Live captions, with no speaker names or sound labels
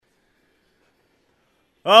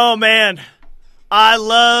Oh, man. I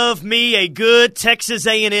love me a good Texas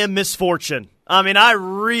A&M misfortune. I mean, I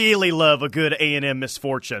really love a good A&M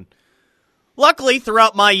misfortune. Luckily,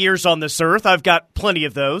 throughout my years on this earth, I've got plenty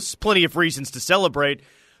of those, plenty of reasons to celebrate.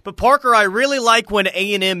 But, Parker, I really like when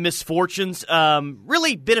A&M misfortunes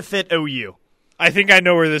really benefit OU. I think I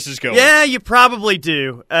know where this is going. Yeah, you probably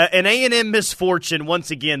do. An A&M misfortune,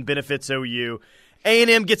 once again, benefits OU.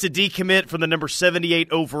 A&M gets a decommit from the number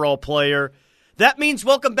 78 overall player. That means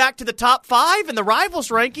welcome back to the top 5 in the Rivals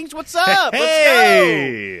rankings. What's up?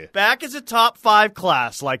 Hey! Let's go. Back as a top 5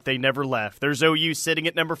 class like they never left. There's OU sitting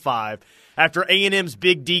at number 5 after A&M's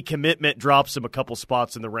big decommitment drops them a couple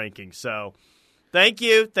spots in the rankings. So thank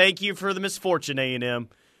you. Thank you for the misfortune, A&M.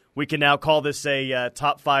 We can now call this a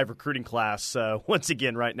top 5 recruiting class once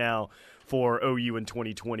again right now for OU in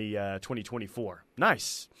 2024.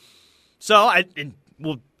 Nice. So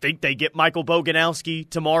we'll think they get Michael Boganowski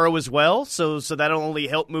tomorrow as well, so that'll only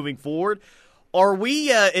help moving forward. Are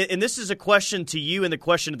we, and this is a question to you and the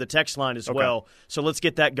question to the text line as well, so let's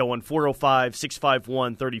get that going,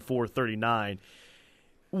 405-651-3439.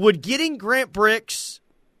 Would getting Grant Brix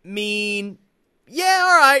mean, yeah,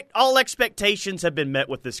 all right, all expectations have been met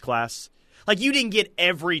with this class? Like, you didn't get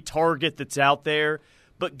every target that's out there,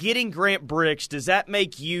 but getting Grant Brix, does that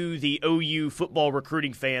make you, the OU football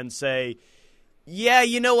recruiting fan, say, yeah,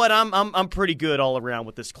 you know what, I'm pretty good all around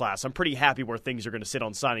with this class. I'm pretty happy where things are going to sit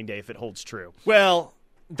on signing day if it holds true? Well,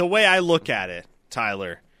 the way I look at it,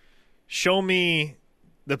 Tyler, show me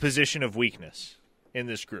the position of weakness in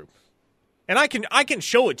this group. And I can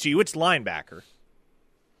show it to you. It's linebacker.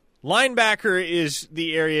 Linebacker is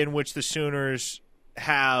the area in which the Sooners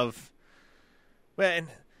have, well, and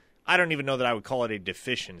I don't even know that I would call it a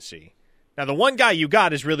deficiency. Now, the one guy you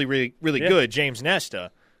got is really, really, really good, James Nesta,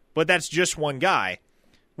 but that's just one guy.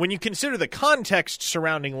 When you consider the context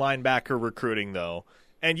surrounding linebacker recruiting, though,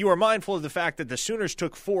 and you are mindful of the fact that the Sooners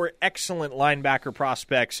took 4 excellent linebacker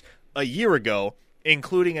prospects a year ago,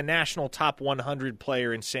 including a national top 100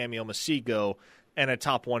 player in Samuel Masigo and a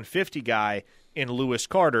top 150 guy in Lewis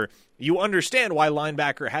Carter, you understand why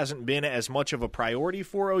linebacker hasn't been as much of a priority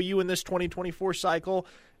for OU in this 2024 cycle.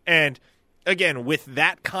 And again, with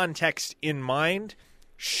that context in mind,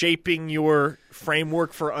 shaping your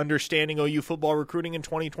framework for understanding OU football recruiting in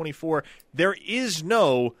 2024, there is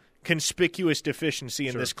no conspicuous deficiency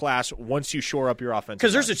in this class once you shore up your offense.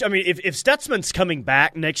 Because if Stutzman's coming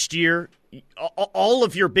back next year, all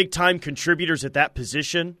of your big-time contributors at that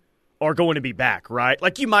position are going to be back, right?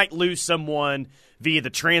 Like, you might lose someone via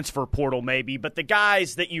the transfer portal maybe, but the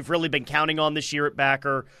guys that you've really been counting on this year at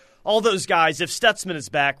backer, all those guys, if Stutzman is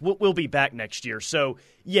back, we'll be back next year. So,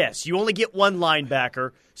 yes, you only get one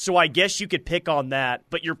linebacker, so I guess you could pick on that,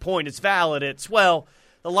 but your point is valid. It's, well,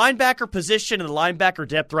 the linebacker position and the linebacker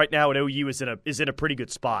depth right now at OU is in a pretty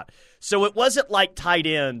good spot. So it wasn't like tight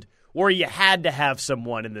end where you had to have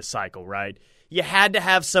someone in this cycle, right? You had to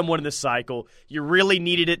have someone in this cycle. You really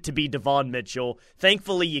needed it to be Devon Mitchell.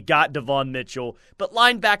 Thankfully, you got Devon Mitchell. But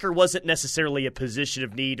linebacker wasn't necessarily a position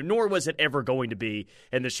of need, nor was it ever going to be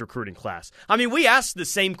in this recruiting class. I mean, we asked the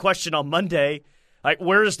same question on Monday. Like,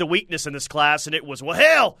 where is the weakness in this class? And it was, well,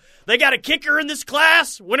 hell, they got a kicker in this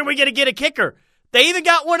class? When are we going to get a kicker? They even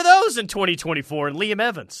got one of those in 2024 in Liam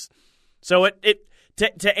Evans. So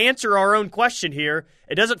to answer our own question here,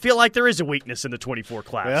 it doesn't feel like there is a weakness in the 24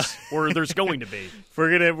 class, or there's going to be. If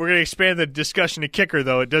we're gonna expand the discussion to kicker,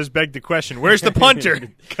 though, it does beg the question: where's the punter?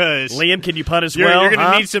 Because Liam, can you punt as well? You're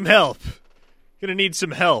gonna need some help. Gonna need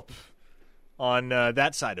some help on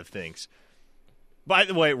that side of things. By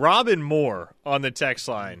the way, Robin Moore on the text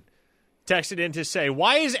line texted in to say,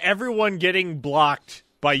 "Why is everyone getting blocked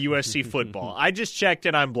by USC football? I just checked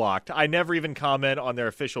and I'm blocked. I never even comment on their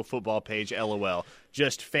official football page, LOL.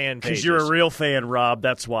 Just fan pages." Because you're a real fan, Rob.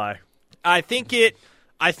 That's why. I think it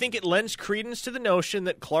lends credence to the notion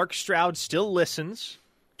that Clark Stroud still listens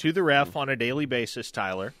to the ref on a daily basis,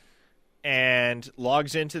 Tyler, and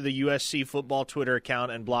logs into the USC football Twitter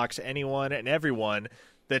account and blocks anyone and everyone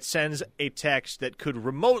that sends a text that could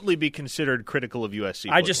remotely be considered critical of USC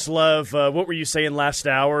football. I just love, what were you saying last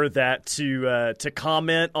hour, that to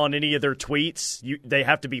comment on any of their tweets, they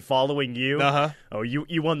have to be following you? Uh-huh. Oh,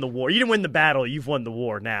 you won the war. You didn't win the battle. You've won the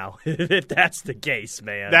war now. If that's the case,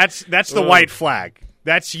 man. That's the white flag.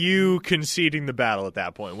 That's you conceding the battle at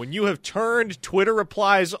that point. When you have turned Twitter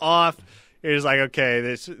replies off, it is like, okay,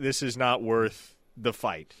 this is not worth the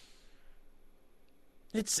fight.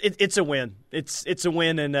 It's a win. It's a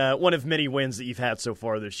win, and one of many wins that you've had so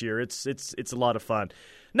far this year. It's a lot of fun.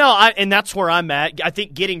 No, and that's where I'm at. I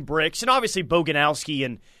think getting Brix, and obviously Boganowski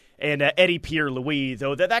and Eddie Pierre-Louis,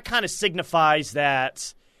 though, that kind of signifies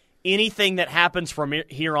that anything that happens from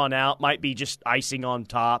here on out might be just icing on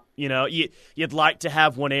top. You know, you'd like to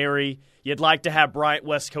have Winery, you'd like to have Bryant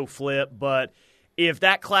Westco flip, but if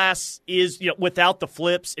that class is, without the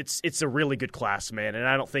flips, it's a really good class, man. And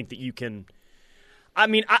I don't think that you can. I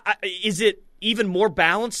mean, is it even more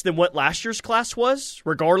balanced than what last year's class was,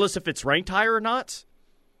 regardless if it's ranked higher or not?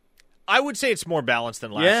 I would say it's more balanced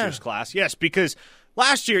than last year's class, yes, because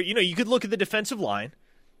last year, you could look at the defensive line,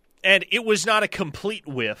 and it was not a complete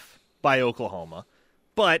whiff by Oklahoma,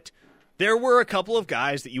 but there were a couple of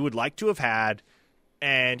guys that you would like to have had,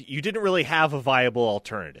 and you didn't really have a viable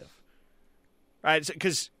alternative, right?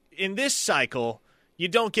 Because in this cycle, you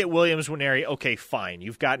don't get Williams Winery. Okay, fine.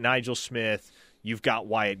 You've got Nigel Smith. You've got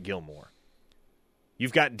Wyatt Gilmore.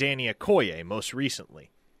 You've got Danny Okoye most recently.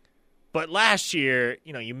 But last year,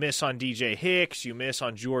 you miss on DJ Hicks, you miss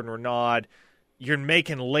on Jordan Renaud. You're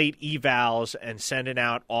making late evals and sending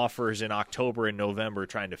out offers in October and November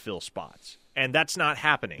trying to fill spots. And that's not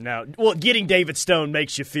happening. No. Well, getting David Stone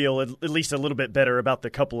makes you feel at least a little bit better about the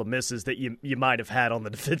couple of misses that you might have had on the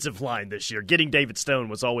defensive line this year. Getting David Stone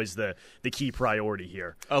was always the key priority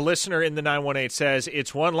here. A listener in the 918 says,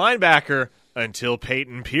 it's one linebacker until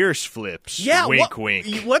Peyton Pierce flips. Yeah, wink,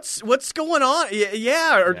 wink. What's going on?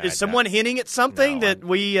 Yeah, or is someone hinting at something that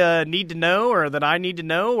we need to know, or that I need to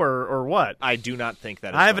know, or what? I do not think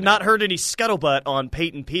that is I have not heard any scuttlebutt on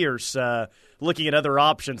Peyton Pierce looking at other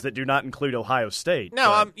options that do not include Ohio State.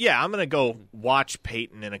 No, I'm going to go watch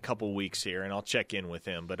Peyton in a couple weeks here, and I'll check in with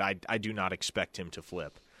him, but I do not expect him to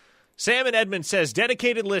flip. Sam in Edmond says,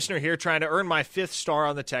 dedicated listener here trying to earn my 5th star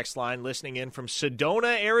on the text line, listening in from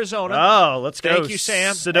Sedona, Arizona. Oh, let's go. Thank you,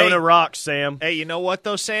 Sam. Sedona rocks, Sam. Hey, you know what,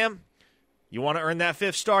 though, Sam? You want to earn that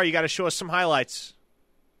 5th star, you got to show us some highlights.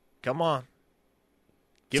 Come on.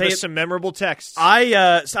 Give us some memorable texts.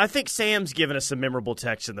 I think Sam's given us some memorable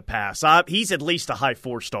texts in the past. He's at least a high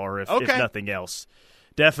 4-star, if nothing else.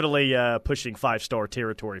 Definitely pushing 5-star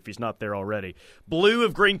territory if he's not there already. Blue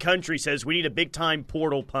of Green Country says, we need a big-time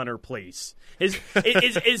portal punter, please. Is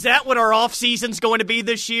that what our off-season's going to be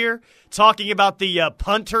this year? Talking about the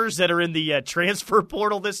punters that are in the transfer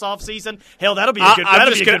portal this off-season? Hell, that'll be a good I'm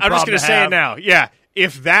just going to say it now. Yeah,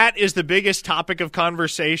 if that is the biggest topic of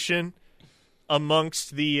conversation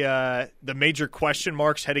amongst the major question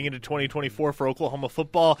marks heading into 2024 for Oklahoma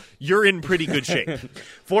football, you're in pretty good shape.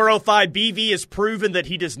 405 BV has proven that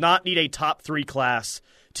he does not need a top 3 class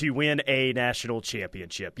to win a national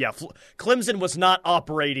championship. Yeah, Clemson was not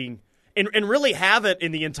operating and really haven't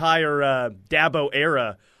in the entire Dabo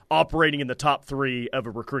era operating in the top 3 of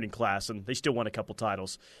a recruiting class, and they still won a couple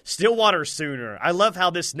titles. Stillwater Sooner. I love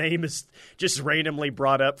how this name is just randomly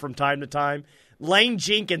brought up from time to time. Lane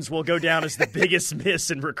Jenkins will go down as the biggest miss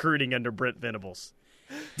in recruiting under Brent Venables.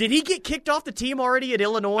 Did he get kicked off the team already at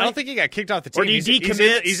Illinois? I don't think he got kicked off the team. Or did he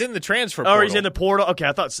decommit? He's in the transfer portal. Oh, he's in the portal? Okay,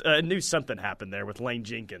 I thought I knew something happened there with Lane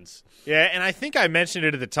Jenkins. Yeah, and I think I mentioned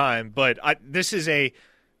it at the time, but this is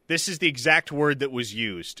the exact word that was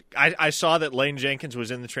used. I saw that Lane Jenkins was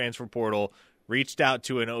in the transfer portal, reached out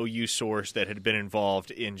to an OU source that had been involved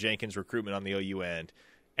in Jenkins' recruitment on the OU end,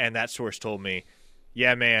 and that source told me,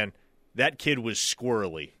 yeah, man, that kid was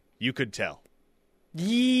squirrely. You could tell.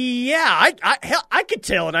 Yeah, I could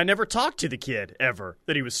tell, and I never talked to the kid ever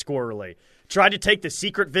that he was squirrely. Tried to take the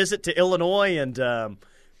secret visit to Illinois, and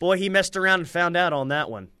boy, he messed around and found out on that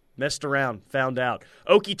one. Messed around, found out.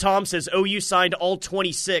 Okie Tom says OU signed all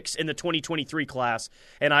 26 in the 2023 class,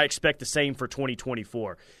 and I expect the same for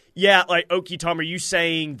 2024. Yeah, like Okie Tom, are you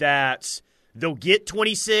saying that they'll get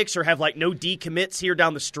 26 or have no decommits here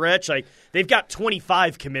down the stretch? Like, they've got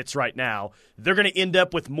 25 commits right now. They're going to end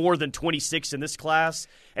up with more than 26 in this class.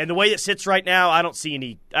 And the way it sits right now, I don't see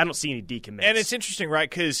any decommits. And it's interesting, right?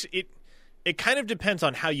 Because it kind of depends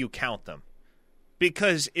on how you count them.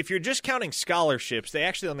 Because if you're just counting scholarships, they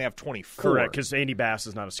actually only have 24. Correct, because Andy Bass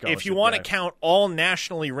is not a scholarship. If you want to count all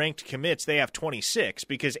nationally ranked commits, they have 26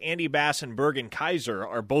 because Andy Bass and Bergen Kaiser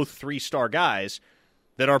are both 3-star guys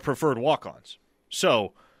that are preferred walk-ons.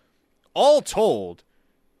 So, all told,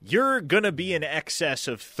 you're going to be in excess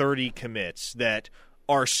of 30 commits that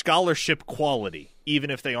are scholarship quality,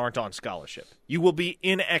 even if they aren't on scholarship. You will be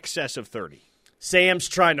in excess of 30. Sam's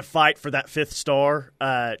trying to fight for that 5th star.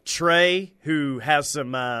 Trey, who has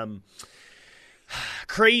some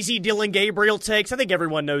crazy Dylan Gabriel takes. I think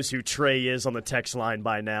everyone knows who Trey is on the text line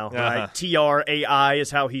by now, right? Trai is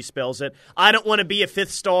how he spells it. I don't want to be a 5th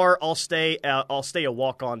star. I'll stay a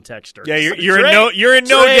walk-on texter. Yeah, you're in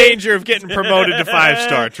no danger of getting promoted to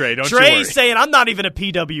 5-star, Trey. Don't you worry. Trey's saying I'm not even a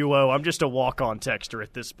PWO. I'm just a walk-on texter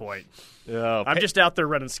at this point. I'm just out there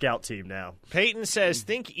running scout team now. Peyton says,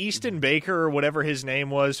 think Easton Baker or whatever his name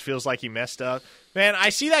was feels like he messed up. Man, I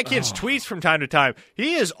see that kid's tweets from time to time.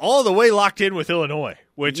 He is all the way locked in with Illinois.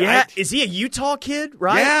 Is he a Utah kid?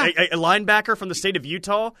 Right, yeah, a linebacker from the state of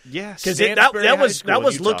Utah. Yeah, because that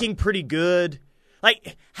was looking pretty good.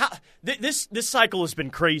 Like this cycle has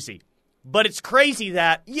been crazy, but it's crazy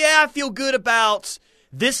that I feel good about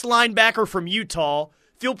this linebacker from Utah.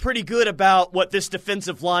 Feel pretty good about what this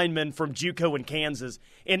defensive lineman from JUCO in Kansas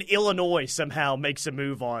and Illinois somehow makes a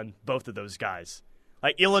move on both of those guys.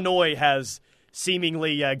 Like Illinois has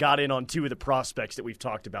seemingly got in on two of the prospects that we've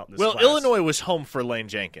talked about in this class. Illinois was home for Lane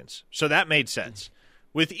Jenkins, so that made sense.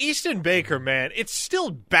 With Easton Baker, man, it's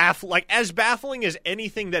still as baffling as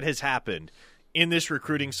anything that has happened in this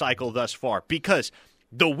recruiting cycle thus far, because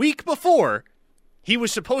the week before he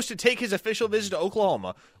was supposed to take his official visit to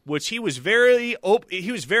Oklahoma, which he was very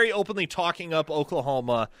openly talking up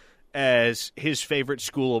Oklahoma as his favorite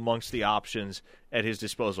school amongst the options at his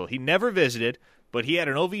disposal. He never visited, but he had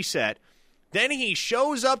an OV set. Then he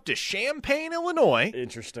shows up to Champaign, Illinois.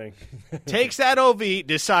 Interesting. Takes that OV,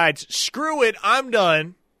 decides, screw it, I'm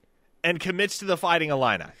done, and commits to the Fighting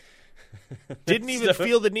Illini. Didn't even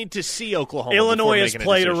feel the need to see Oklahoma. Illinois has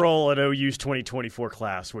played a role in OU's 2024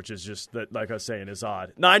 class, which is just, like I was saying, is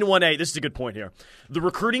odd. 918, this is a good point here. The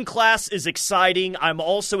recruiting class is exciting. I'm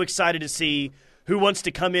also excited to see who wants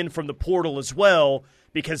to come in from the portal as well,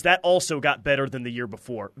 because that also got better than the year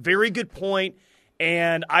before. Very good point.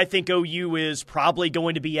 And I think OU is probably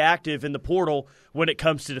going to be active in the portal when it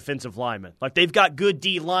comes to defensive linemen. Like, they've got good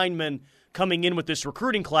D linemen coming in with this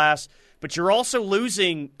recruiting class, but you're also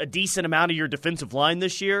losing a decent amount of your defensive line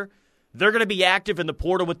this year. They're going to be active in the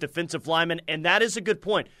portal with defensive linemen, and that is a good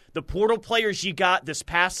point. The portal players you got this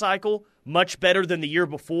past cycle, much better than the year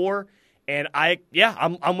before. And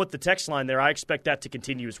I'm with the text line there. I expect that to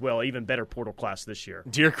continue as well. Even better portal class this year.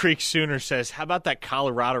 Deer Creek Sooner says, how about that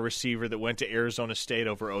Colorado receiver that went to Arizona State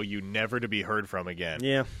over OU, never to be heard from again?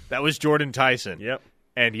 Yeah. That was Jordan Tyson. Yep.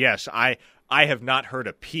 And yes, I have not heard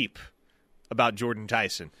a peep about Jordan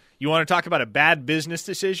Tyson. You want to talk about a bad business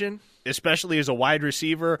decision, especially as a wide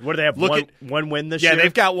receiver? What do they have, one win this year? Yeah,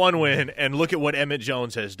 they've got one win, and look at what Emmett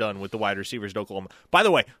Jones has done with the wide receivers at Oklahoma. By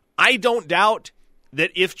the way, I don't doubt that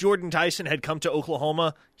if Jordan Tyson had come to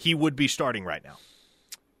Oklahoma, he would be starting right now.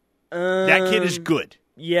 That kid is good.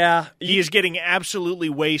 Yeah. He is getting absolutely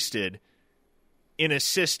wasted in a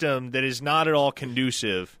system that is not at all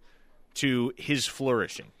conducive to his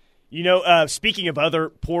flourishing. You know, speaking of other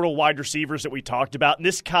portal wide receivers that we talked about, and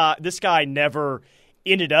this guy never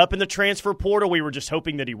ended up in the transfer portal. We were just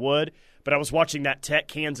hoping that he would. But I was watching that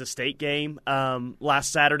Tech-Kansas State game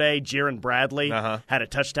last Saturday. Jaron Bradley had a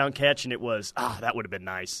touchdown catch, and it was, that would have been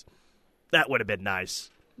nice. That would have been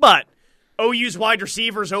nice. But OU's wide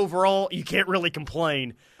receivers overall, you can't really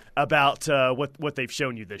complain about what they've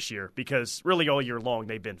shown you this year, because really all year long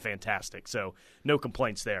they've been fantastic. So no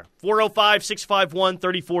complaints there.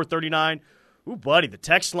 405-651-3439. Ooh, buddy, the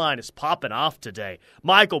text line is popping off today.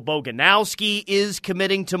 Michael Boganowski is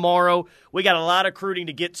committing tomorrow. We got a lot of recruiting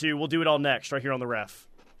to get to. We'll do it all next, right here on The Ref.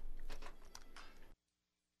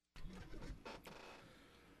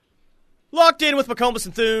 Locked in with McCOMAS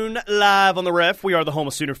and Thune, live on The Ref. We are the home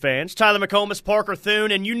of Sooner fans. Tyler McCOMAS, Parker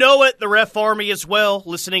Thune, and you know it, the Ref Army as well,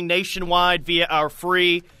 listening nationwide via our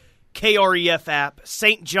free KREF app.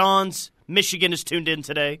 St. John's, Michigan is tuned in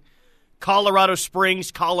today. Colorado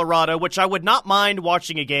Springs, Colorado, which I would not mind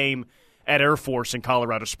watching a game at Air Force in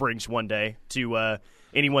Colorado Springs one day, to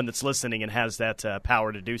anyone that's listening and has that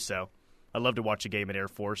power to do so. I'd love to watch a game at Air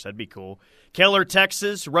Force. That'd be cool. Keller,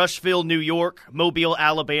 Texas, Rushville, New York, Mobile,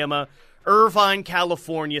 Alabama, Irvine,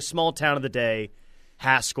 California, small town of the day,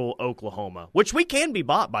 Haskell, Oklahoma, which we can be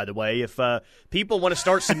bought, by the way. If people want to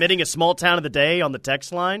start submitting a small town of the day on the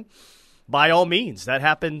text line, by all means. That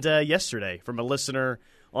happened yesterday from a listener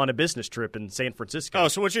on a business trip in San Francisco. Oh,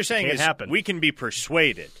 so what you're saying is we can be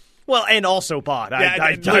persuaded. Well, and also bought. Yeah,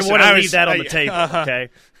 I want to leave that on the table, okay?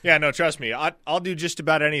 Yeah, no, trust me. I'll do just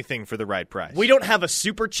about anything for the right price. We don't have a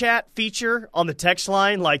super chat feature on the text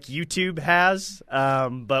line like YouTube has,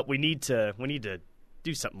 but we need to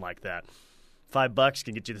do something like that. $5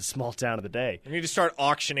 can get you the small town of the day. We need to start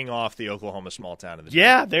auctioning off the Oklahoma small town of the day.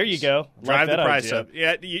 Yeah, there you go. Drive the price up.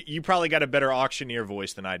 Yeah, you probably got a better auctioneer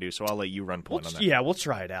voice than I do, so I'll let you run point on that. Yeah, we'll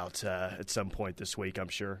try it out at some point this week, I'm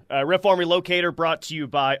sure. Ref Army Locator brought to you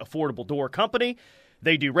by Affordable Door Company.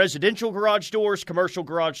 They do residential garage doors, commercial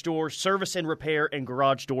garage doors, service and repair, and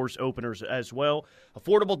garage doors openers as well.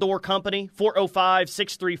 Affordable Door Company,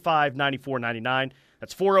 405-635-9499.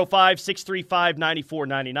 That's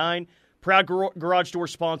 405-635-9499. proud garage door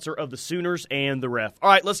sponsor of the Sooners and the Ref. All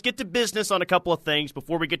right, let's get to business on a couple of things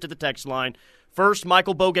before we get to the text line. First,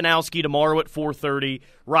 Michael Boganowski tomorrow at 4:30.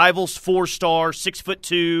 Rivals 4-star,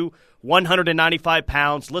 6'2", 195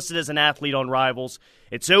 pounds, listed as an athlete on Rivals.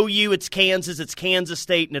 It's OU, it's Kansas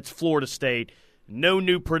State, and it's Florida State. No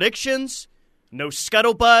new predictions, no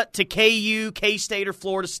scuttlebutt to KU, K-State, or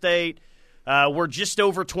Florida State. We're just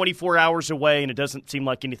over 24 hours away, and it doesn't seem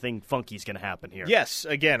like anything funky is going to happen here. Yes,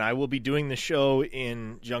 again, I will be doing the show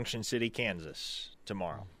in Junction City, Kansas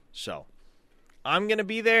tomorrow. So I'm going to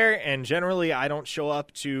be there, and generally I don't show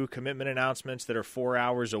up to commitment announcements that are 4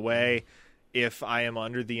 hours away if I am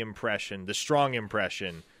under the strong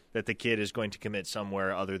impression, that the kid is going to commit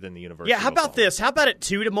somewhere other than the University. Yeah, how about this? How about at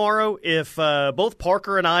 2 tomorrow? If both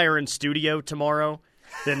Parker and I are in studio tomorrow,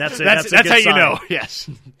 then that's a good how sign. you know. Yes.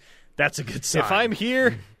 That's a good sign. If I'm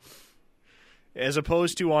here as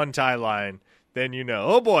opposed to on tie line, then you know,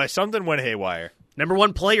 oh boy, something went haywire. Number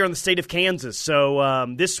 1 player in the state of Kansas. So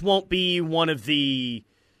this won't be one of the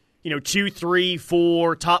 2, 3,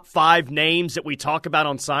 4, top 5 names that we talk about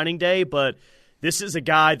on signing day, but this is a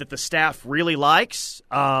guy that the staff really likes.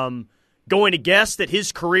 Going to guess that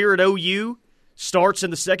his career at OU starts in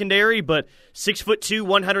the secondary, but 6'2",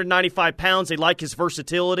 195 pounds. They like his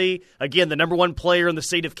versatility. Again, the number 1 player in the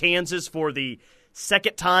state of Kansas for the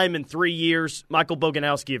second time in 3 years. Michael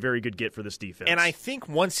Boganowski, a very good get for this defense. And I think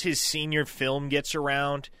once his senior film gets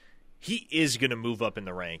around, he is going to move up in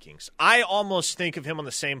the rankings. I almost think of him on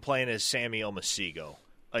the same plane as Sammy Omasigo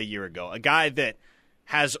a year ago, a guy that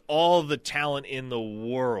has all the talent in the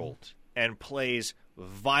world and plays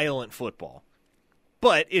violent football,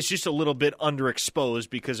 but it's just a little bit underexposed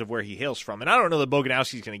because of where he hails from. And I don't know that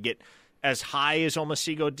Boganowski's going to get as high as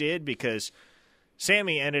Omasigo did, because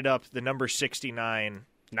Sammy ended up the number 69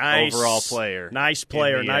 overall player. Nice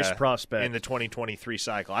player, nice prospect. In the 2023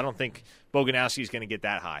 cycle. I don't think Boganowski's going to get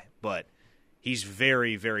that high, but he's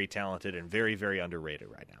very, very talented and very, very underrated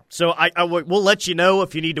right now. So we'll let you know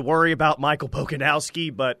if you need to worry about Michael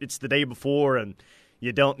Boganowski, but it's the day before, and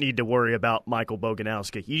you don't need to worry about Michael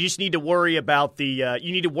Boganowski. You just need to worry about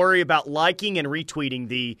liking and retweeting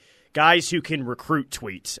the guys who can recruit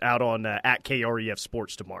tweets out on at KREF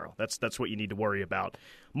Sports tomorrow. That's what you need to worry about.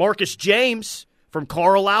 Marcus James from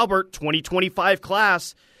Carl Albert 2025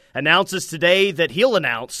 class announces today that he'll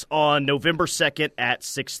announce on November 2nd at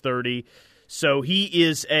 6:30. So he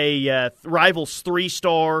is a Rivals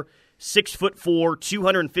 3-star, 6'4",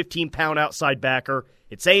 215-pound outside backer.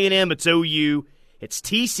 It's A&M, it's OU, it's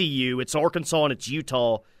TCU, it's Arkansas, and it's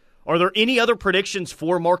Utah. Are there any other predictions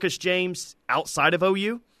for Marcus James outside of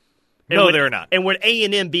OU? No, there are not. And would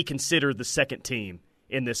A&M be considered the second team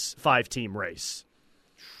in this 5-team race?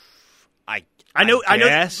 I know.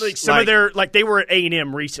 They were at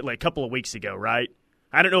A&M recently, a couple of weeks ago, right?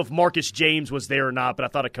 I don't know if Marcus James was there or not, but I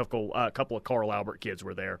thought a couple of Carl Albert kids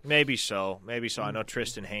were there. Maybe so. I know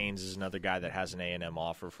Tristan Haynes is another guy that has an A&M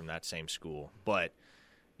offer from that same school. But,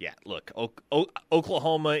 yeah, look,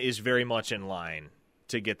 Oklahoma is very much in line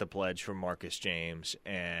to get the pledge from Marcus James,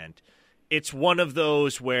 and it's one of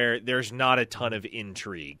those where there's not a ton of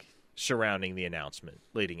intrigue surrounding the announcement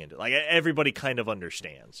leading into it. Like, everybody kind of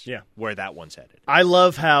understands where that one's headed. I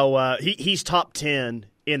love how he's top 10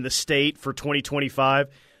 in the state for 2025.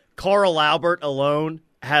 Carl Albert alone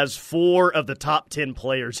has 4 of the top 10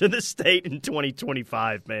 players in the state in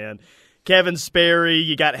 2025, man. Kevin Sperry,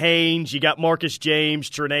 you got Haynes, you got Marcus James,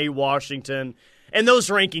 Trinae Washington, and those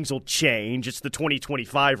rankings will change. It's the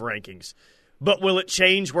 2025 rankings. But will it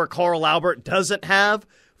change where Carl Albert doesn't have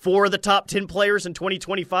 4 of the top 10 players in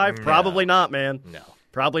 2025? No. Probably not, man. No.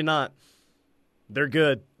 Probably not. They're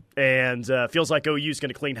good. And feels like OU's going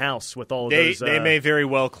to clean house with all of those. They may very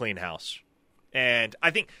well clean house. And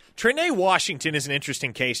I think Trinae Washington is an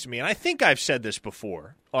interesting case to me. And I think I've said this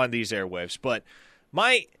before on these airwaves. But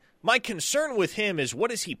my concern with him is,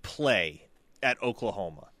 what does he play at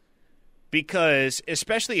Oklahoma? Because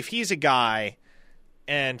especially if he's a guy,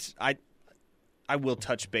 and I will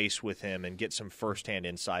touch base with him and get some firsthand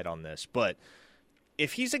insight on this. But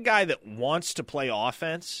if he's a guy that wants to play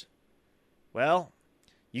offense, well,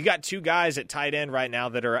 you got 2 guys at tight end right now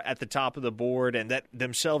that are at the top of the board and that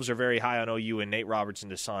themselves are very high on OU, and Nate Roberts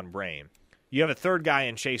and Deshaun Brame. You have a 3rd guy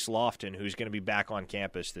in Chase Lofton who's going to be back on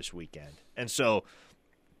campus this weekend. And so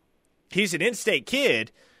he's an in-state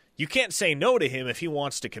kid. You can't say no to him if he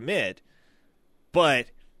wants to commit. But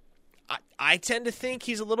I tend to think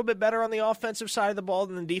he's a little bit better on the offensive side of the ball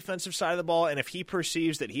than the defensive side of the ball. And if he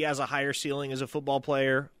perceives that he has a higher ceiling as a football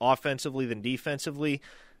player offensively than defensively,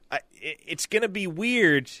 it's going to be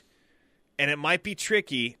weird. And it might be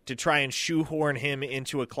tricky to try and shoehorn him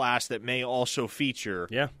into a class that may also feature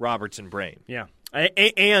Robertson Brain. Yeah.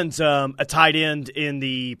 And a tight end in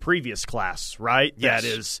the previous class, right? Yes. That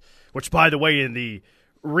is, which, by the way, in the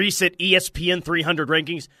recent ESPN 300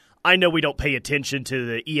 rankings, I know we don't pay attention to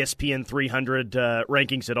the ESPN 300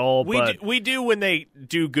 rankings at all. We do when they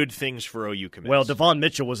do good things for OU commits. Well, Devon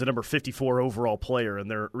Mitchell was a number 54 overall player in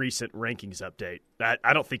their recent rankings update.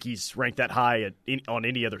 I don't think he's ranked that high on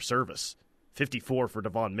any other service. 54 for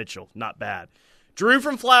Devon Mitchell. Not bad. Drew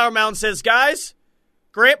from Flower Mound says, guys,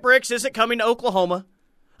 Grant Brix isn't coming to Oklahoma.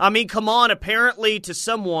 I mean, come on. Apparently, to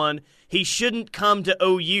someone, he shouldn't come to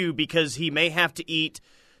OU because he may have to eat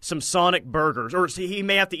some Sonic burgers, or he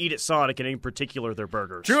may have to eat at Sonic, and in particular, their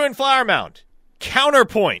burgers. Drew and Flower Mound.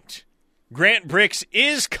 Counterpoint. Grant Brix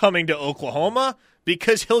is coming to Oklahoma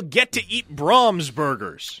because he'll get to eat Brahms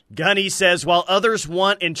burgers. Gunny says, while others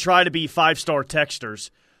want and try to be 5-star texters,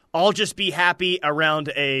 I'll just be happy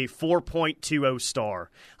around a 4.20 star.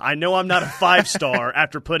 I know I'm not a 5-star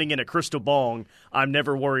after putting in a crystal bong. I'm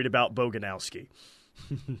never worried about Boganowski.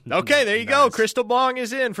 Okay, there you go. Crystal bong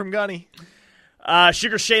is in from Gunny.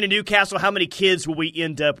 Sugar Shane in Newcastle, how many kids will we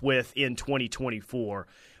end up with in 2024?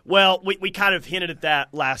 Well, we kind of hinted at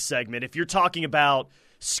that last segment. If you're talking about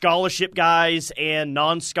scholarship guys and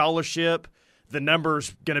non-scholarship, the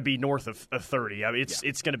number's going to be north of 30. I mean,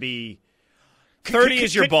 it's going to be... 30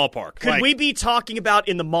 is your ballpark. Could we be talking about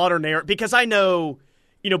in the modern era? Because I know,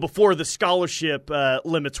 before the scholarship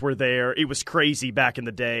limits were there, it was crazy back in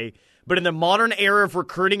the day. But in the modern era of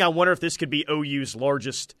recruiting, I wonder if this could be OU's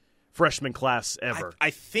largest freshman class ever. I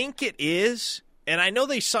think it is. And I know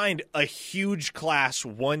they signed a huge class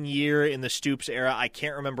 1 year in the Stoops era. I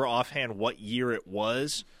can't remember offhand what year it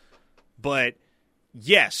was. But,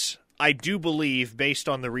 yes, I do believe, based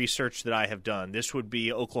on the research that I have done, this would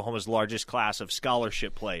be Oklahoma's largest class of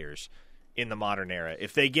scholarship players in the modern era.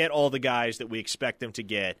 If they get all the guys that we expect them to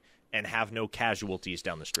get and have no casualties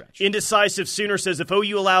down the stretch. Indecisive Sooner says, if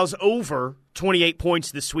OU allows over 28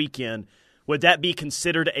 points this weekend, would that be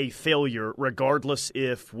considered a failure regardless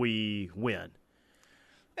if we win?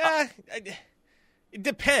 It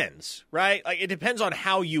depends, right? Like, it depends on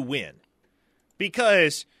how you win.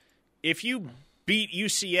 Because if you beat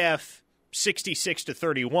UCF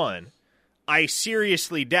 66-31, I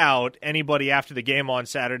seriously doubt anybody after the game on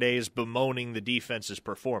Saturday is bemoaning the defense's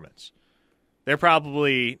performance. They're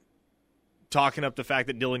probably talking up the fact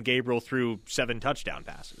that Dylan Gabriel threw 7 touchdown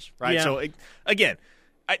passes, right? Yeah. So, again,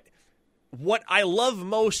 what I love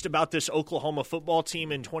most about this Oklahoma football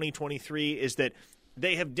team in 2023 is that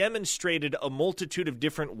they have demonstrated a multitude of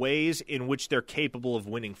different ways in which they're capable of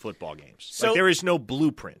winning football games. So there is no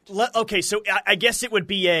blueprint. Okay, so I guess it would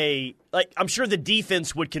be I'm sure the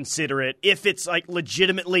defense would consider it if it's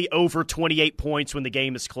legitimately over 28 points when the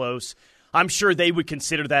game is close. I'm sure they would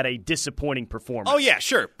consider that a disappointing performance. Oh, yeah,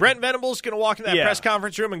 sure. Brent Venables going to walk in that press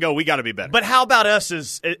conference room and go, we got to be better. But how about us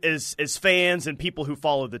as fans and people who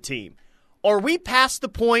follow the team? Are we past the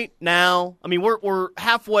point now? I mean, we're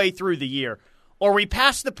halfway through the year. Are we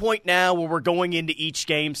past the point now where we're going into each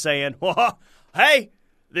game saying, well, hey,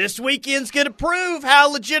 this weekend's going to prove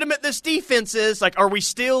how legitimate this defense is? Are we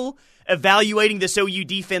still evaluating this OU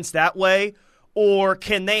defense that way? Or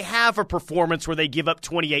can they have a performance where they give up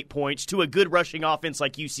 28 points to a good rushing offense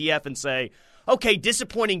like UCF and say, okay,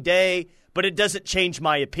 disappointing day, but it doesn't change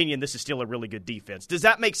my opinion. This is still a really good defense. Does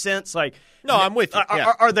that make sense? No, I'm with you.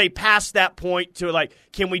 Yeah. Are they past that point to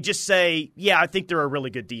can we just say, yeah, I think they're a really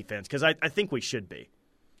good defense? Because I think we should be.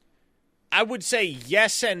 I would say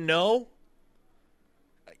yes and no.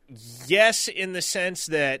 Yes, in the sense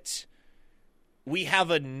that we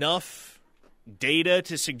have enough data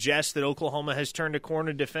to suggest that Oklahoma has turned a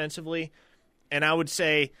corner defensively. And I would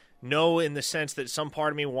say no in the sense that some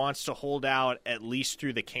part of me wants to hold out at least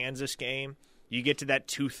through the Kansas game. You get to that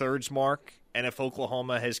 2/3 mark, and if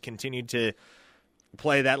Oklahoma has continued to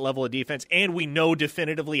play that level of defense, and we know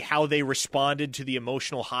definitively how they responded to the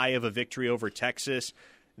emotional high of a victory over Texas,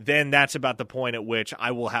 then that's about the point at which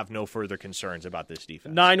I will have no further concerns about this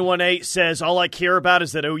defense. 918 says, all I care about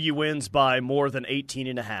is that OU wins by more than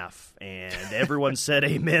 18.5. And everyone said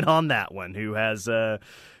amen on that one, who has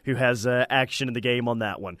action in the game on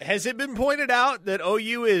that one. Has it been pointed out that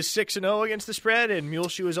OU is 6-0 against the spread and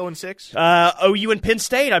Muleshoe is 0-6? OU and Penn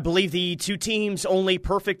State, I believe the two teams only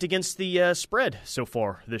perfect against the spread so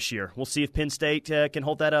far this year. We'll see if Penn State can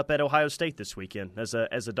hold that up at Ohio State this weekend as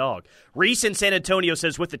a dog. Reese in San Antonio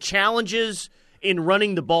says, with the challenges in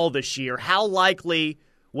running the ball this year, how likely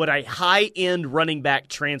would a high-end running back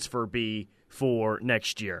transfer be for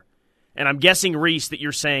next year? And I'm guessing, Reese, that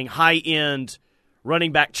you're saying high-end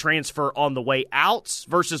running back transfer on the way out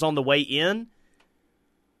versus on the way in,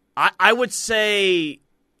 I would say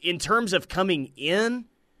in terms of coming in,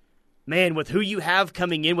 man, with who you have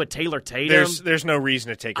coming in with Taylor Tatum, there's no reason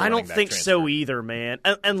to take a running back I don't think transfer. so either, man.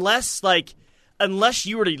 Unless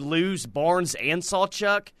you were to lose Barnes and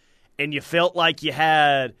Sawchuk and you felt like you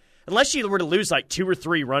had – unless you were to lose like 2 or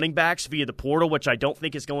 3 running backs via the portal, which I don't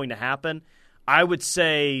think is going to happen, I would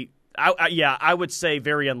say I would say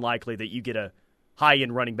very unlikely that you get a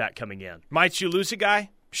high-end running back coming in. Might you lose a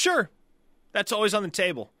guy? Sure. That's always on the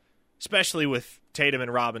table, especially with Tatum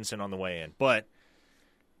and Robinson on the way in. But,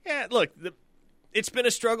 yeah, look, it's been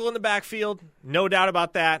a struggle in the backfield, no doubt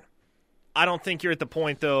about that. I don't think you're at the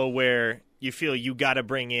point, though, where you feel you got to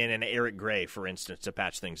bring in an Eric Gray, for instance, to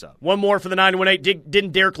patch things up. One more for the 918.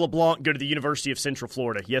 Didn't Derek LeBlanc go to the University of Central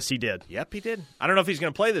Florida? Yes, he did. Yep, he did. I don't know if he's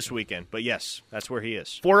going to play this weekend, but yes, that's where he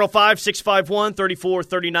is.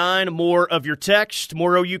 405-651-3439. More of your text,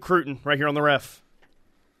 more OU Cruton right here on the Ref.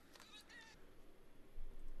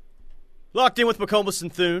 Locked in with McComas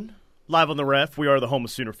and Thune. Live on the Ref. We are the home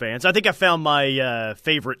of Sooner fans. I think I found my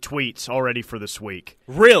favorite tweets already for this week.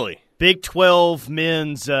 Really? Big 12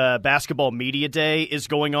 men's basketball media day is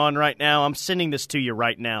going on right now. I'm sending this to you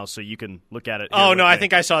right now so you can look at it. Oh, no, I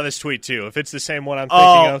think I saw this tweet too, if it's the same one I'm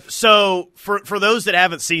thinking of. So for those that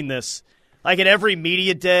haven't seen this, like at every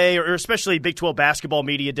media day, or especially Big 12 basketball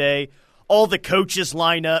media day, all the coaches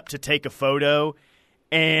line up to take a photo,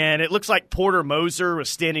 and it looks like Porter Moser was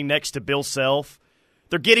standing next to Bill Self.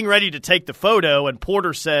 They're getting ready to take the photo, and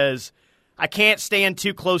Porter says, "I can't stand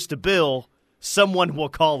too close to Bill. Someone will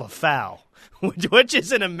call a foul," which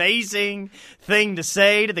is an amazing thing to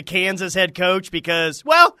say to the Kansas head coach because,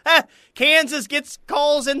 Kansas gets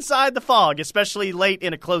calls inside the fog, especially late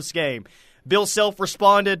in a close game. Bill Self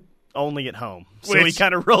responded, "Only at home." So he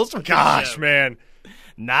kind of rolls with Gosh, man.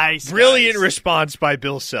 Nice. Brilliant response by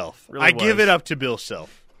Bill Self. Really I give was. it up to Bill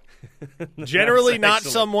Self. Generally not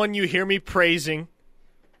excellent. someone you hear me praising,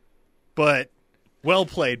 but well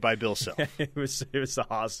played by Bill Self. It was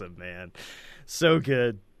awesome, man. So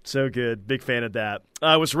good. So good. Big fan of that.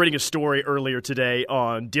 I was reading a story earlier today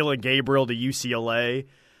on Dylan Gabriel to UCLA,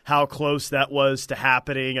 how close that was to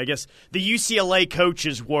happening. I guess the UCLA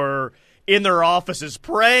coaches were in their offices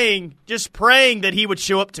just praying that he would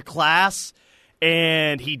show up to class,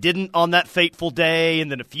 and he didn't on that fateful day. And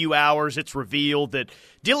then a few hours, it's revealed that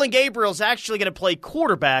Dylan Gabriel's actually going to play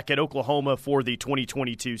quarterback at Oklahoma for the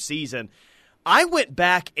 2022 season. I went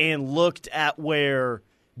back and looked at where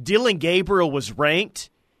Dylan Gabriel was ranked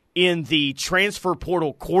in the transfer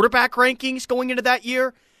portal quarterback rankings going into that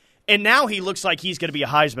year, and now he looks like he's going to be a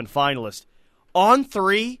Heisman finalist. On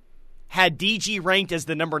 3, had DG ranked as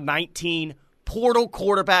the number 19 portal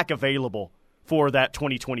quarterback available for that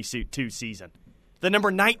 2022 season. The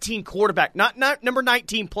number 19 quarterback, not number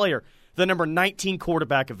 19 player, the number 19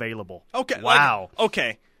 quarterback available. Okay. Wow.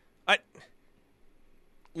 Okay.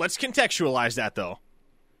 Let's contextualize that, though.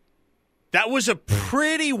 That was a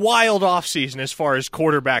pretty wild offseason as far as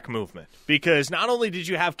quarterback movement because not only did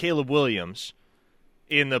you have Caleb Williams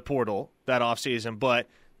in the portal that offseason, but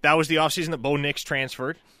that was the offseason that Bo Nix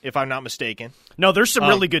transferred, if I'm not mistaken. No, there's some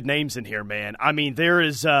really good names in here, man. I mean, there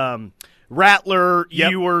is Rattler,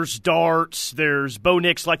 Ewers, Darts. There's Bo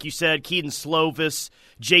Nix, like you said, Keaton Slovis,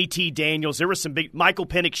 JT Daniels. There was some big – Michael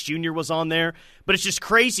Penix Jr. was on there. But it's just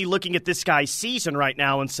crazy looking at this guy's season right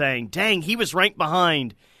now and saying, dang, he was ranked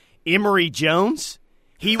behind – Emory Jones.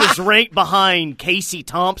 He was ranked behind Casey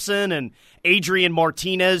Thompson and Adrian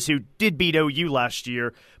Martinez, who did beat OU last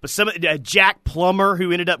year. But some Jack Plummer,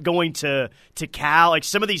 who ended up going to Cal. Like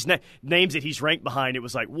some of these names that he's ranked behind, it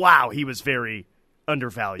was like, wow, he was very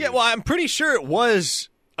undervalued. Yeah, well, I'm pretty sure it was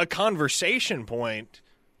a conversation point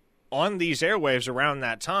on these airwaves around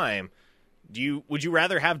that time. Would you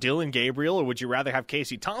rather have Dylan Gabriel or would you rather have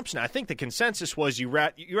Casey Thompson? I think the consensus was you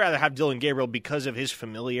rather have Dylan Gabriel because of his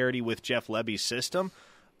familiarity with Jeff Lebby's system.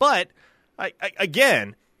 But,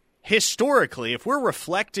 again, historically, if we're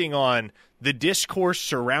reflecting on the discourse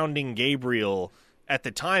surrounding Gabriel at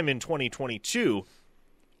the time in 2022,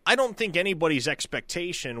 I don't think anybody's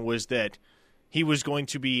expectation was that he was going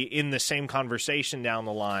to be in the same conversation down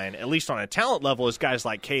the line, at least on a talent level, as guys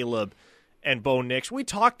like Caleb and Bo Nix. We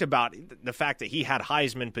talked about the fact that he had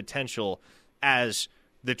Heisman potential as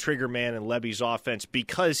the trigger man in Lebby's offense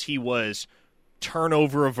because he was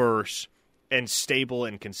turnover averse and stable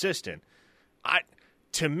and consistent.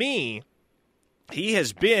 To me, he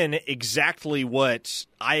has been exactly what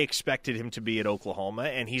I expected him to be at Oklahoma,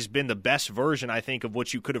 and he's been the best version, I think, of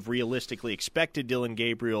what you could have realistically expected Dylan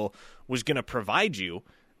Gabriel was going to provide you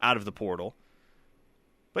out of the portal.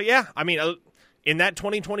 But yeah, I mean, in that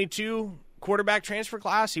 2022 quarterback transfer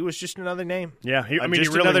class, he was just another name. Yeah, he just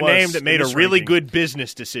really another was name that made a really ranking. good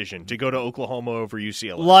business decision to go to Oklahoma over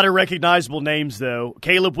UCLA. A lot of recognizable names, though.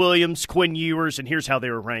 Caleb Williams, Quinn Ewers, and here's how they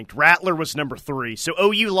were ranked. Rattler was number 3. So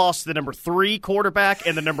OU lost the number 3 quarterback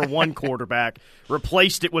and the number 1 quarterback,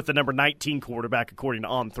 replaced it with the number 19 quarterback, according to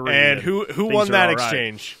On3. And who won that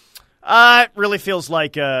exchange? It really feels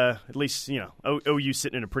like, at least, OU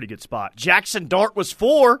sitting in a pretty good spot. Jackson Dart was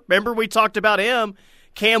 4. Remember, we talked about him.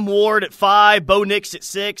 Cam Ward at 5. Bo Nix at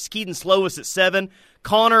 6. Keaton Slovis at 7.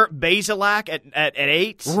 Connor Bazelak at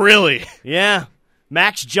 8. Really? Yeah.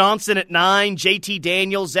 Max Johnson at 9. JT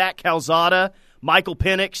Daniels, Zach Calzada, Michael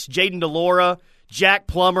Penix, Jaden DeLora, Jack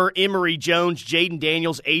Plummer, Emory Jones, Jaden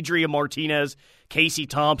Daniels, Adrian Martinez, Casey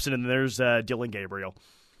Thompson, and there's Dylan Gabriel.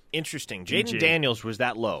 Interesting. Jaden Daniels was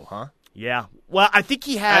that low, huh? Yeah. Well, I think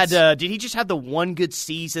he had. Did he just have the one good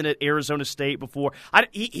season at Arizona State before?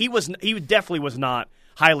 He definitely was not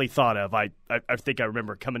highly thought of. I think I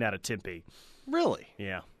remember coming out of Tempe. Really?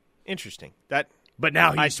 Yeah. Interesting. But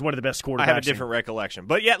now he's one of the best quarterbacks. I have a different recollection.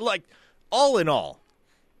 But yet, all in all,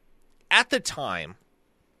 at the time,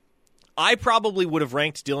 I probably would have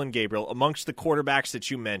ranked Dylan Gabriel amongst the quarterbacks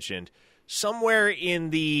that you mentioned somewhere in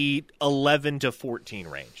the 11 to 14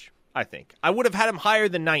 range, I think. I would have had him higher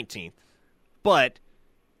than 19th, but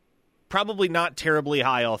probably not terribly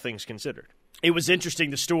high, all things considered. It was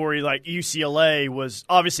interesting, the story. UCLA was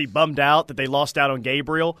obviously bummed out that they lost out on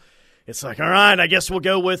Gabriel. It's all right, I guess we'll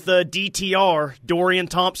go with DTR. Dorian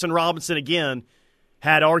Thompson-Robinson again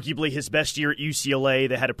had arguably his best year at UCLA.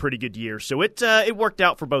 They had a pretty good year. So it worked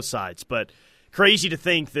out for both sides, but crazy to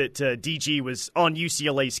think that DG was on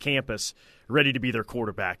UCLA's campus ready to be their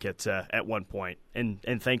quarterback at one point, and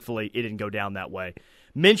thankfully it didn't go down that way.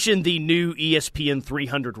 Mention the new ESPN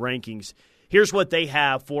 300 rankings. Here's what they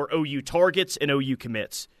have for OU targets and OU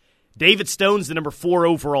commits. David Stone's the number 4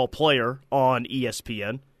 overall player on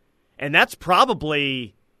ESPN, and that's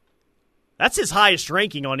his highest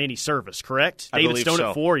ranking on any service, correct? David Stone so.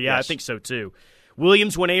 At 4? Yeah, yes. I think so too.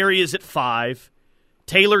 Williams Nwaneri is at 5.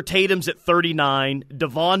 Taylor Tatum's at 39,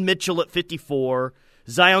 Devon Mitchell at 54,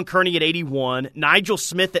 Zion Kearney at 81, Nigel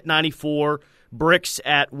Smith at 94, Bricks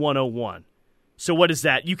at 101. So what is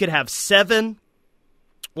that? You could have 7.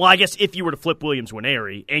 Well, I guess if you were to flip Williams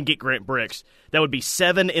Nwaneri and get Grant Bricks, that would be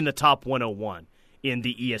 7 in the top 101 in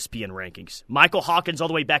the ESPN rankings. Michael Hawkins all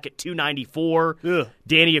the way back at 294,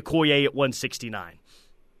 Danny Okoye at 169.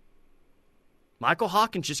 Michael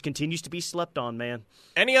Hawkins just continues to be slept on, man.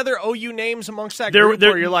 Any other OU names amongst that group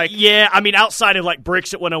where you're like... Yeah, I mean, outside of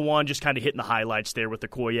Bricks at 101, just kind of hitting the highlights there with the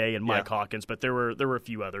Okoye and Mike Hawkins, but there were a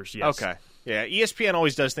few others, yes. Okay. Yeah, ESPN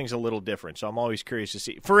always does things a little different, so I'm always curious to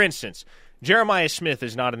see. For instance, Jeremiah Smith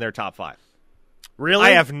is not in their top 5. Really? I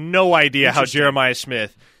have no idea how Jeremiah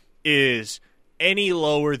Smith is any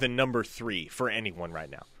lower than number 3 for anyone right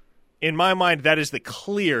now. In my mind, that is the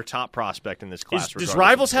clear top prospect in this class. Does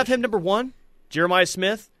Rivals have him number 1? Jeremiah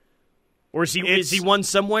Smith? Or is he one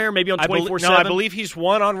somewhere? Maybe on 24/7? No, I believe he's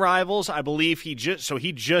one on Rivals. I believe he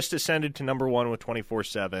just ascended to number 1 with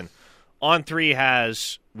 24/7. On 3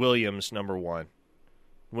 has Williams number 1.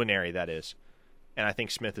 Nwaneri, that is. And I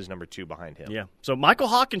think Smith is number 2 behind him. Yeah. So Michael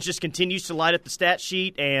Hawkins just continues to light up the stat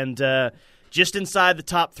sheet and just inside the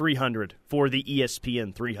top 300 for the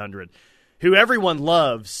ESPN 300. Who everyone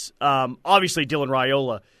loves, obviously Dylan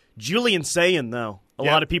Raiola. Julian Sayin, though. A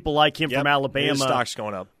lot of people like him from Alabama. His stock's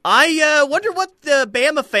going up. I wonder what the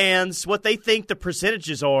Bama fans, what they think the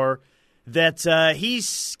percentages are that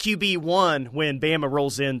he's QB1 when Bama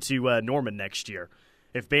rolls into Norman next year.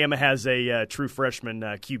 If Bama has a true freshman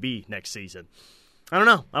QB next season. I don't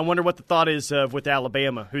know. I wonder what the thought is with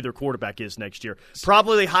Alabama, who their quarterback is next year.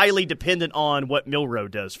 Probably highly dependent on what Milroe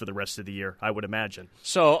does for the rest of the year, I would imagine.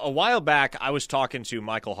 So a while back, I was talking to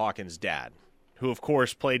Michael Hawkins' dad, who, of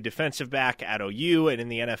course, played defensive back at OU and in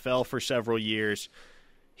the NFL for several years.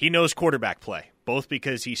 He knows quarterback play, both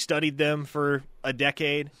because he studied them for a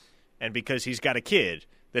decade and because he's got a kid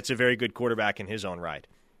that's a very good quarterback in his own right.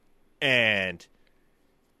 And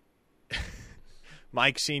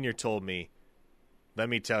Mike Sr. told me, let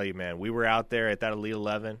me tell you, man, we were out there at that Elite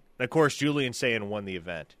 11. And, of course, Julian Sayin won the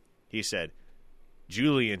event. He said,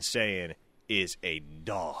 Julian Sayin is a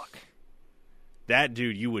dog. That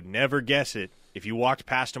dude, you would never guess it if you walked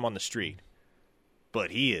past him on the street.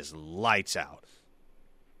 But he is lights out.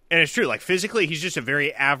 And it's true. Physically, he's just a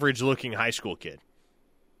very average-looking high school kid.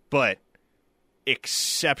 But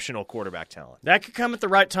exceptional quarterback talent. That could come at the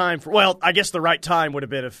right time. I guess the right time would have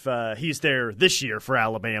been if he's there this year for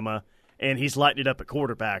Alabama and he's lighting it up at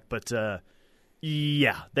quarterback. But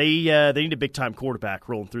Yeah, they need a big-time quarterback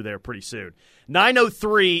rolling through there pretty soon.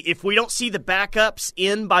 9:03, if we don't see the backups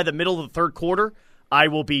in by the middle of the third quarter, I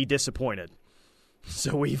will be disappointed.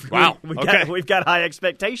 So we've got high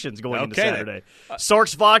expectations going into Saturday.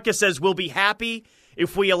 Sark's Vodka says we'll be happy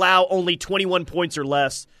if we allow only 21 points or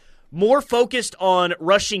less. More focused on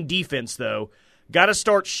rushing defense, though. Got to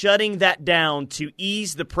start shutting that down to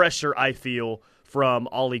ease the pressure, I feel, from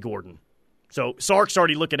Ollie Gordon. So Sark's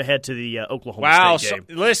already looking ahead to the Oklahoma State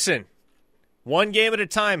game. Listen, one game at a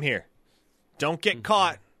time here. Don't get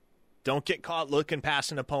caught. Don't get caught looking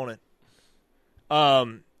past an opponent.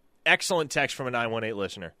 Excellent text from a 918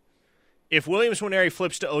 listener. If Williams Nwaneri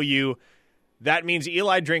flips to OU, that means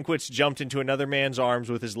Eli Drinkwitz jumped into another man's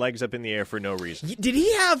arms with his legs up in the air for no reason. Did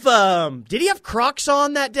he have Crocs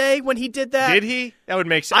on that day when he did that? Did he? That would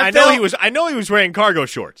make sense. I know he was wearing cargo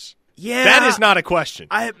shorts. Yeah. That is not a question.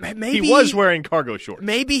 Maybe he was wearing cargo shorts.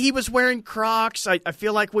 Maybe he was wearing Crocs. I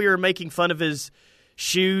feel like we were making fun of his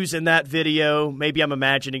shoes in that video. Maybe I'm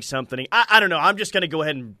imagining something. I don't know. I'm just going to go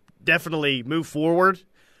ahead and definitely move forward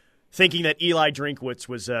thinking that Eli Drinkwitz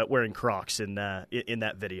was wearing Crocs in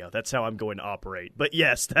that video. That's how I'm going to operate. But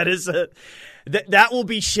yes, that is that will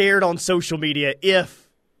be shared on social media if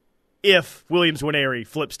Williams Nwaneri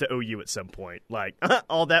flips to OU at some point. Like,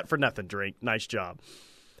 all that for nothing, Drink. Nice job.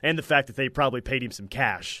 And the fact that they probably paid him some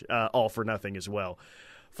cash, all for nothing as well.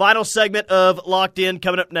 Final segment of Locked In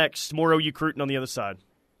coming up next. More OU Cruton on the other side.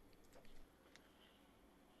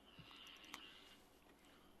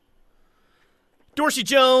 Dorsey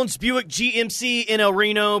Jones, Buick GMC in El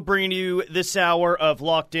Reno, bringing you this hour of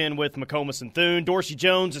Locked In with McCOMAS and Thune. Dorsey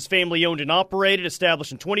Jones is family-owned and operated,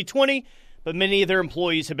 established in 2020, but many of their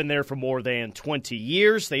employees have been there for more than 20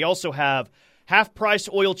 years. They also have half-price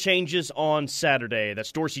oil changes on Saturday.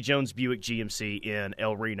 That's Dorsey Jones Buick GMC in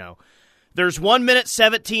El Reno. There's 1 minute,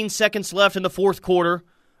 17 seconds left in the fourth quarter.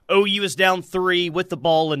 OU is down 3 with the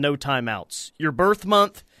ball and no timeouts. Your birth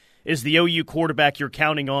month is the OU quarterback you're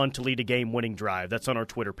counting on to lead a game-winning drive. That's on our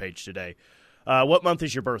Twitter page today. What month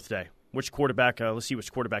is your birthday? Which quarterback? Let's see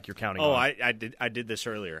which quarterback you're counting on. I did this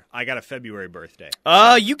earlier. I got a February birthday.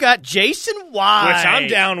 You got Jason White. Which I'm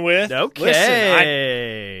down with. Okay.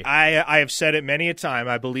 Listen, I have said it many a time.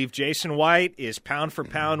 I believe Jason White is pound for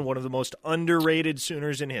pound one of the most underrated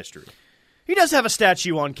Sooners in history. He does have a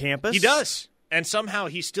statue on campus. He does. And somehow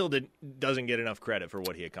he still doesn't get enough credit for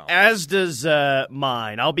what he accomplished. As does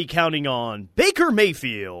mine. I'll be counting on Baker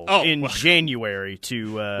Mayfield in January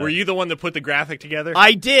to... Were you the one that put the graphic together?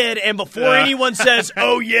 I did, and before anyone says,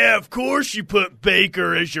 oh yeah, of course you put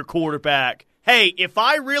Baker as your quarterback. Hey, if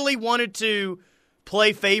I really wanted to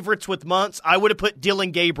play favorites with months, I would have put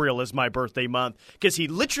Dylan Gabriel as my birthday month because he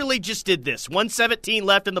literally just did this. 1:17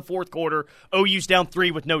 left in the fourth quarter. OU's down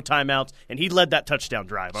 3 with no timeouts, and he led that touchdown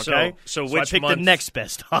drive, okay? So I picked the next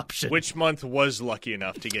best option. Which month was lucky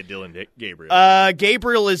enough to get Dylan Gabriel?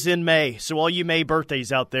 Gabriel is in May, so all you May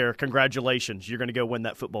birthdays out there, congratulations. You're going to go win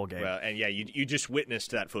that football game. Well, and yeah, you just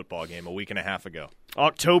witnessed that football game a week and a half ago.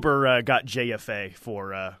 October got JFA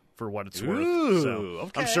for what it's worth. Ooh, so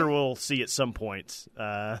okay. I'm sure we'll see at some point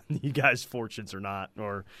you guys' fortunes or not,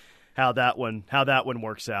 or how that one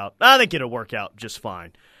works out. I think it'll work out just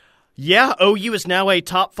fine. Yeah, OU is now a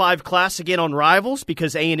top 5 class again on Rivals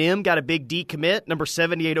because A&M got a big decommit, number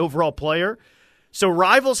 78 overall player. So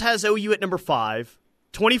Rivals has OU at number 5.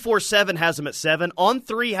 24/7 has them at 7.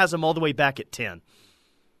 On3 has them all the way back at 10.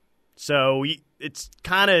 So it's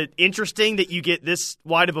kind of interesting that you get this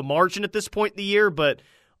wide of a margin at this point in the year, but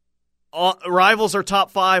Rivals are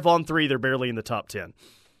top 5, On3 they're barely in the top 10.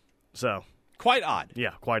 So quite odd.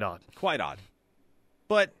 Yeah, quite odd. Quite odd.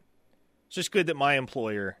 But it's just good that my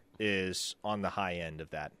employer is on the high end of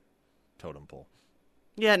that totem pole.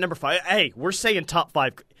 Yeah, number 5. Hey, we're saying top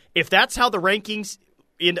 5. If that's how the rankings,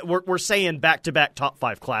 we're saying back-to-back top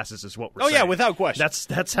 5 classes is what we're saying. Oh, yeah, without question.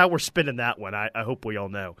 That's how we're spinning that one. I hope we all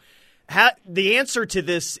know. The answer to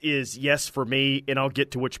this is yes for me, and I'll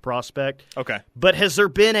get to which prospect. Okay. But has there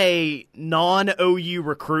been a non-OU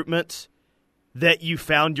recruitment that you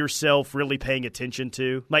found yourself really paying attention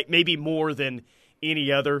to? Like maybe more than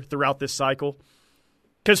any other throughout this cycle?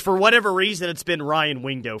 Because for whatever reason, it's been Ryan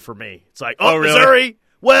Wingo for me. It's like, oh really? Missouri?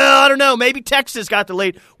 Well, I don't know. Maybe Texas got the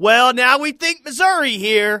lead. Well, now we think Missouri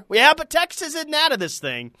here. Yeah, but Texas isn't out of this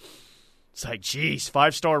thing. It's like, geez,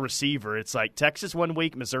 5-star receiver. It's like Texas one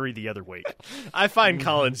week, Missouri the other week. I find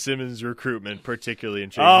Colin Simmons' recruitment particularly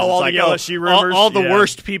intriguing. All the LSU rumors. All the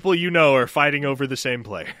worst people you know are fighting over the same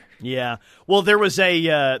player. Yeah. Well, there was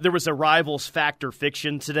a Rivals Fact or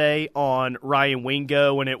Fiction today on Ryan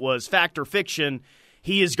Wingo, and it was Fact or Fiction.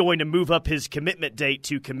 He is going to move up his commitment date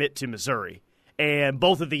to commit to Missouri. and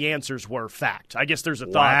both of the answers were fact. I guess there's a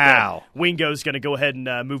thought Wow. that Wingo's going to go ahead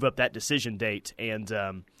and move up that decision date and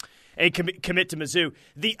commit to Mizzou.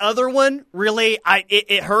 The other one, really,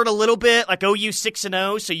 it hurt a little bit, like OU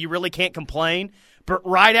 6-0, so you really can't complain. But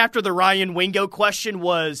right after the Ryan Wingo question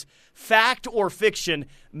was fact or fiction,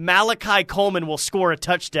 Malachi Coleman will score a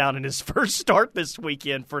touchdown in his first start this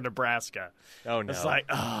weekend for Nebraska. Oh, no. It's like,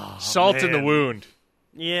 oh, Salt man. in the wound.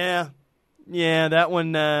 Yeah, that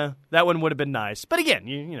one would have been nice. But again,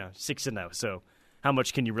 you know, 6-0, so how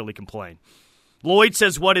much can you really complain? Lloyd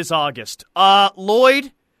says, what is August?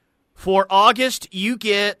 Lloyd, for August, you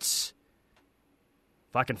get,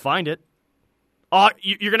 if I can find it,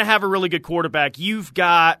 you're going to have a really good quarterback. You've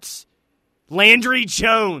got Landry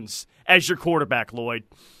Jones as your quarterback, Lloyd.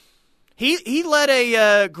 He led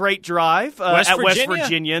a great drive at West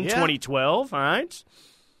Virginia in 2012. All right.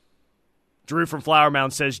 Drew from Flower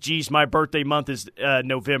Mound says, geez, my birthday month is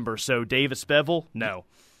November, so Davis Bevel? No.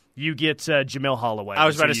 You get Jamil Holloway. I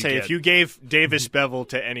was about to say, if you gave Davis Bevel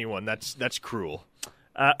to anyone, that's cruel.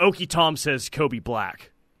 Okie Tom says Kobe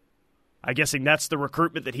Black. I'm guessing that's the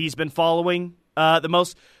recruitment that he's been following the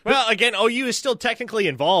most. Well, again, OU is still technically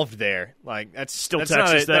involved there. Like that's still that's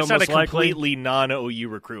Texas, not a, that's though, not most a likely. completely non-OU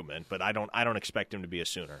recruitment, but I don't expect him to be a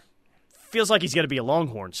Sooner. Feels like he's going to be a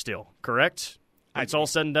Longhorn still, correct? It's all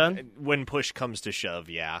said and done? When push comes to shove,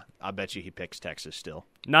 yeah. I bet you he picks Texas still.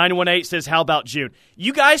 918 says, how about June?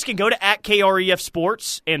 You guys can go to @KREF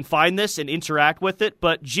Sports and find this and interact with it,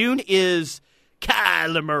 but June is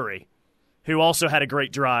Kyler Murray, who also had a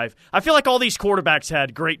great drive. I feel like all these quarterbacks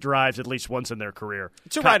had great drives at least once in their career.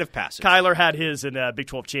 It's a rite of passage. Kyler had his in a Big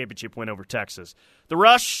 12 championship win over Texas. The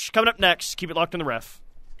Rush coming up next. Keep it locked on the Ref.